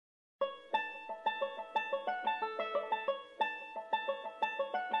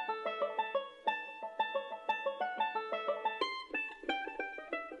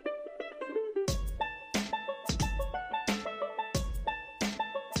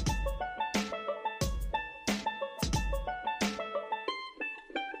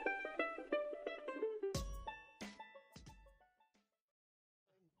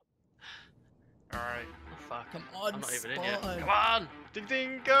fuck. Come on, I'm not even in spawn. yet. Come on! Ding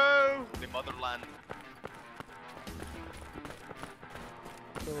ding go! The motherland.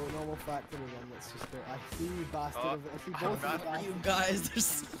 So normal fact in the run, let's just go. I see you bastard. Oh, I see both of you God. bastards. You guys, there's...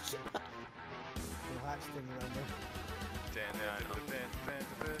 So Hatchling remember.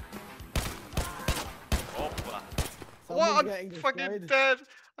 Oh, Someone's What? getting I'm fucking destroyed. dead!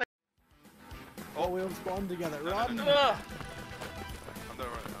 Oh, we all spawned together. Run! I'm there right now.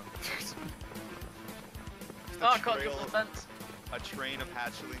 Oh, I can't jump the fence. A train of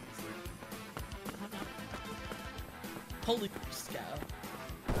hatchlings. Holy scout.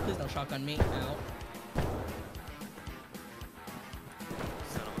 Please don't shotgun me. Ow.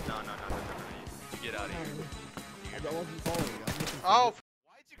 No. You get out of here. I wasn't following you. I'm looking for Oh, you.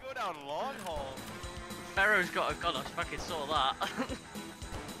 Why'd you go down long haul? Pharaoh's got a gun, I fucking saw that. Oh,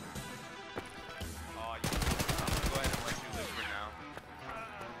 I'm gonna go ahead and let you live for now.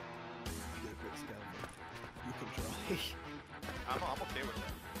 You're a good scout. You can try. I'm okay with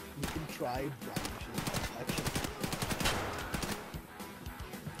that. You can try brandishing.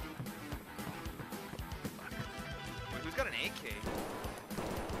 Wait, who's got an AK?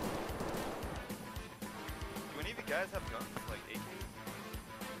 Do any of you guys have guns like AKs?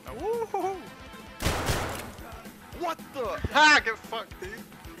 woohoo! What the? Ha! Get fucked, dude!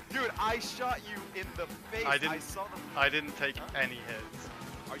 Dude, I shot you in the face. I saw the. I didn't take any hits.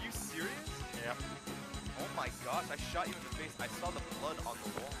 Are you serious? Yeah. Oh my gosh, I shot you in the face. I saw the blood on the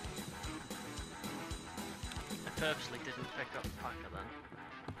wall. I purposely didn't pick up the packer then.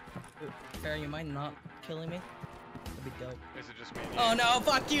 Fair, you mind not killing me? That'd be dope. Is it just me? And Oh you? no,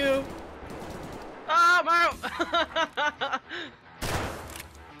 fuck you! Ah, I'm out!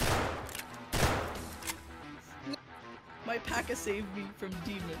 My packer saved me from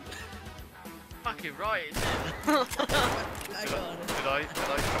demon. Fucking right, it did. I got it. Did I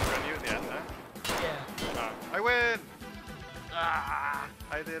come on you at the end there? Yeah. Oh, I win! Ah!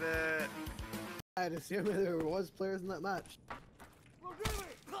 I did it! I'd assume there was players in that match.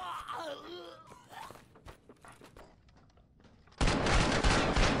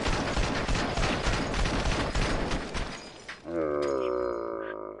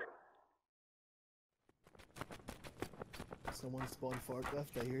 Someone spawned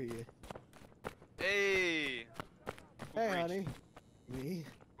forklift, I hear you. Hey! Who Hey, breached? honey. Me?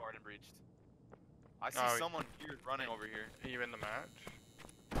 Garden breached. I see Oh, someone here running over here. Are you in the match?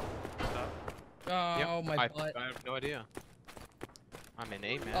 Oh, my I butt. have no idea. I'm in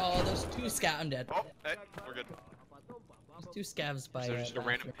A, man. Oh, there's two scav. I'm dead. Oh, hey, we're good. There's two scavs by. Is there just a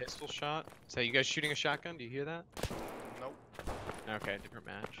random bathroom. pistol shot? So you guys shooting a shotgun? Do you hear that? Nope. Okay, different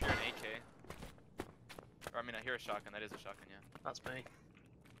match. You're an AK. Or, I mean, I hear a shotgun. That is a shotgun, yeah. That's me.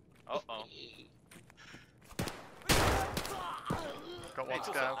 Uh-oh. Got one Hey,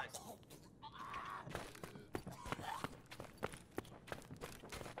 scout.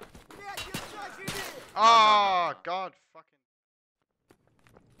 Oh, God, fucking.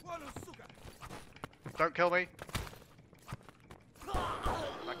 Don't kill me.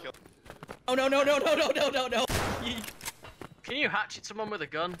 I killed. Oh no no no no no no no no! Can you hatchet someone with a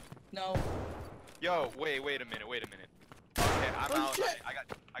gun? No. Yo, wait a minute. Okay, I'm Oh, out. shit. I got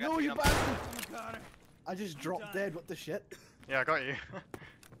No, three you numbers. bastard! I just dropped dead, what the shit? Yeah, I got you.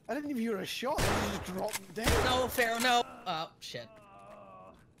 I didn't even hear a shot, I just dropped dead. No, Pharaoh, no. Oh shit.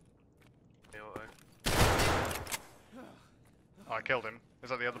 Oh, I killed him. Is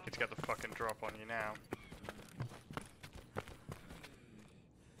that the other kid to get the fucking drop on you now?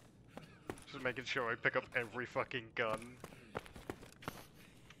 Just making sure I pick up every fucking gun.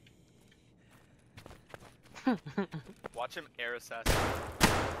 Watch him air assassin.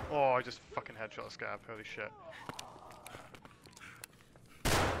 Oh, I just fucking headshot a scab. Holy shit.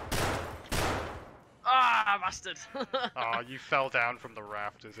 Ah, bastard! Oh, you fell down from the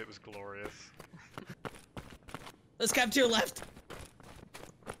rafters. It was glorious. Let's cap to your left.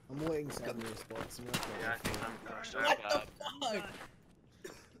 I'm waiting for some response. I'm not Yeah, I think I'm crushed What out. the fuck?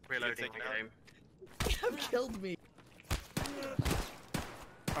 Reloading Take the it out. game. You have killed me.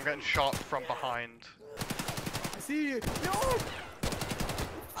 I'm getting shot from behind. I see you! No!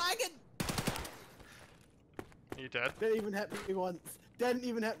 Faggot! Are you dead? Didn't even hit me once. Didn't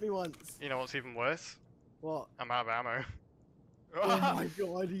even hit me once. You know what's even worse? What? I'm out of ammo. Oh my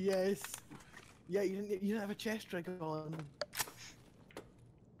god, yes! Yeah, you didn't have a chest rig on.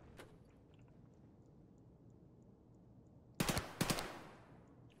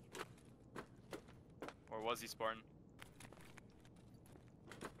 Or was he Spartan?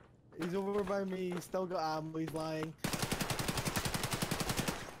 He's over by me, he's still got ammo, he's lying.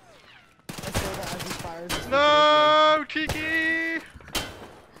 I saw that as he fires. No, cheeky!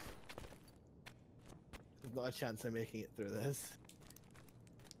 not a chance of making it through this.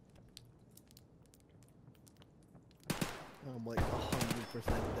 I'm like 100%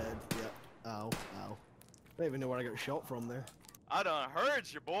 dead. Yep. Ow, ow. I don't even know where I got shot from there. I done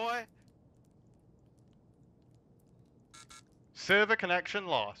heard you, boy. Server connection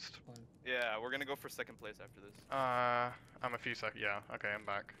lost. Yeah, we're gonna go for second place after this. I'm a few seconds. Yeah, okay, I'm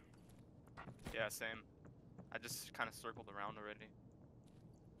back. Yeah, same. I just kind of circled around already.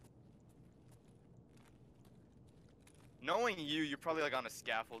 Knowing you, you're probably like on a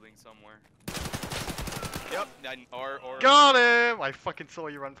scaffolding somewhere. Yep, or Got him! I fucking saw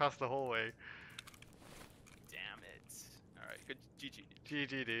you run past the hallway. damn it. Alright, good GG.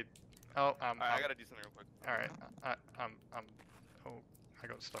 GG, dude. Oh, Alright, I gotta do something real quick. Alright, oh, I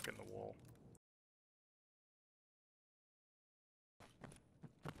got stuck in the wall.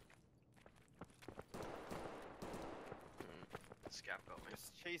 Scav got me.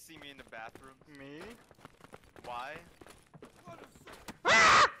 Just chasing me in the bathroom. Me? Why?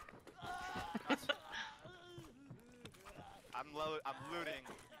 I'm looting.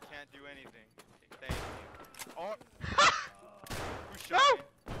 Can't do anything. Thank you. Oh! Who shot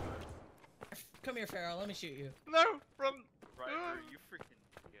me? Come here, Farrell. Let me shoot you. No, from. Right where you freaking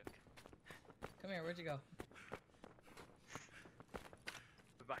idiot. Come here. Where'd you go?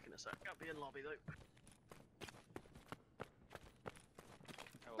 We're back in a sec. I'll be in lobby though.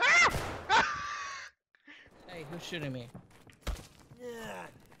 Hey, who's shooting me?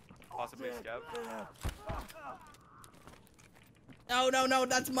 Possibly a scav. No, no, no.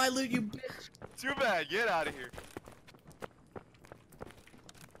 That's my loot, you bitch. Too bad. Get out of here.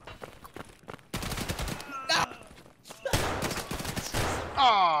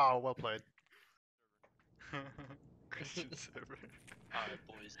 Oh, well played. Christian server. Alright,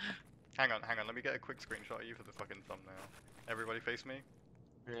 boys. Hang on, let me get a quick screenshot of you for the fucking thumbnail. Everybody face me?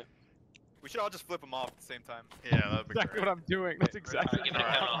 We should all just flip them off at the same time. Yeah, that'd be Exactly great. what I'm doing. That's exactly. Give it a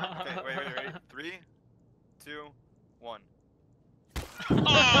hell. Okay, wait. 3, 2, 1.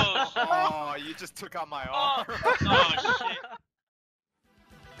 Oh, Oh, you just took out my arm. oh shit.